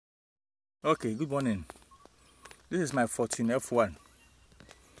Okay, good morning. This is my 14F1,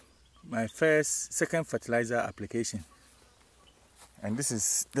 my second fertilizer application, and this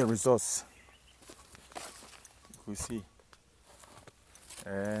is the results. You can see.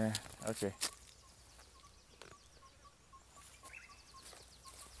 Okay.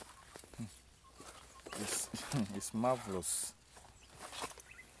 It's marvelous.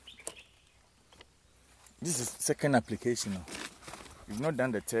 This is second application now. We've not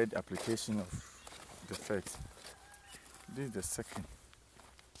done the third application of the first. This is the second.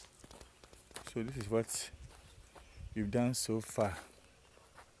 So this is what we've done so far.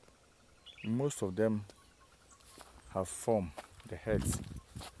 Most of them have formed the heads.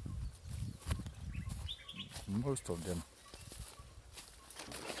 Most of them.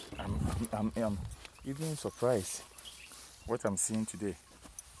 I'm even surprised what I'm seeing today.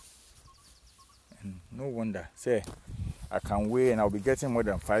 And no wonder. Say, I can weigh and I'll be getting more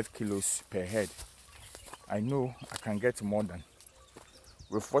than 5 kilos per head. I know I can get more than.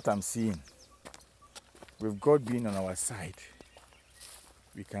 With what I'm seeing, with God being on our side,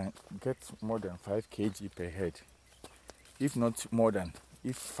 we can get more than 5 kg per head. If not more than,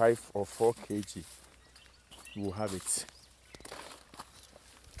 if 5 or 4 kg, we will have it.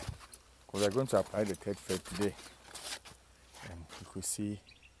 Because we're going to apply the third fed today. And you could see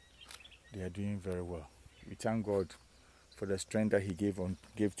they are doing very well. We thank God for the strength that He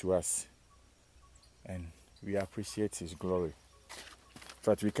gave to us. And we appreciate His glory. In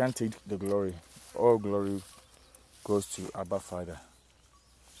fact, we can't take the glory. All glory goes to Abba Father.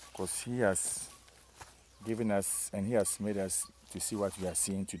 Because He has given us and He has made us to see what we are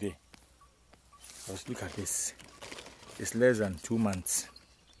seeing today. Let's look at this. It's less than 2 months.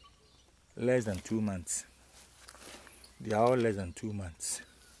 Less than 2 months. They are all less than 2 months.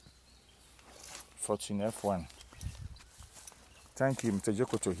 14F1. Thank you, Mr.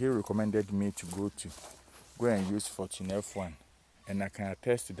 Jokoto. He recommended me to go and use 14F1. And I can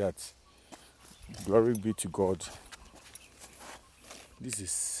attest to that. Glory be to God. This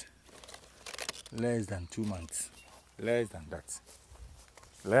is less than 2 months. Less than that.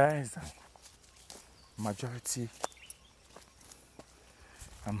 Less than. Majority.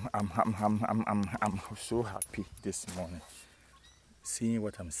 I'm so happy this morning. Seeing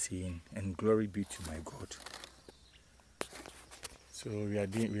what I'm seeing, and glory be to my God. So we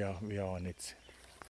are on it.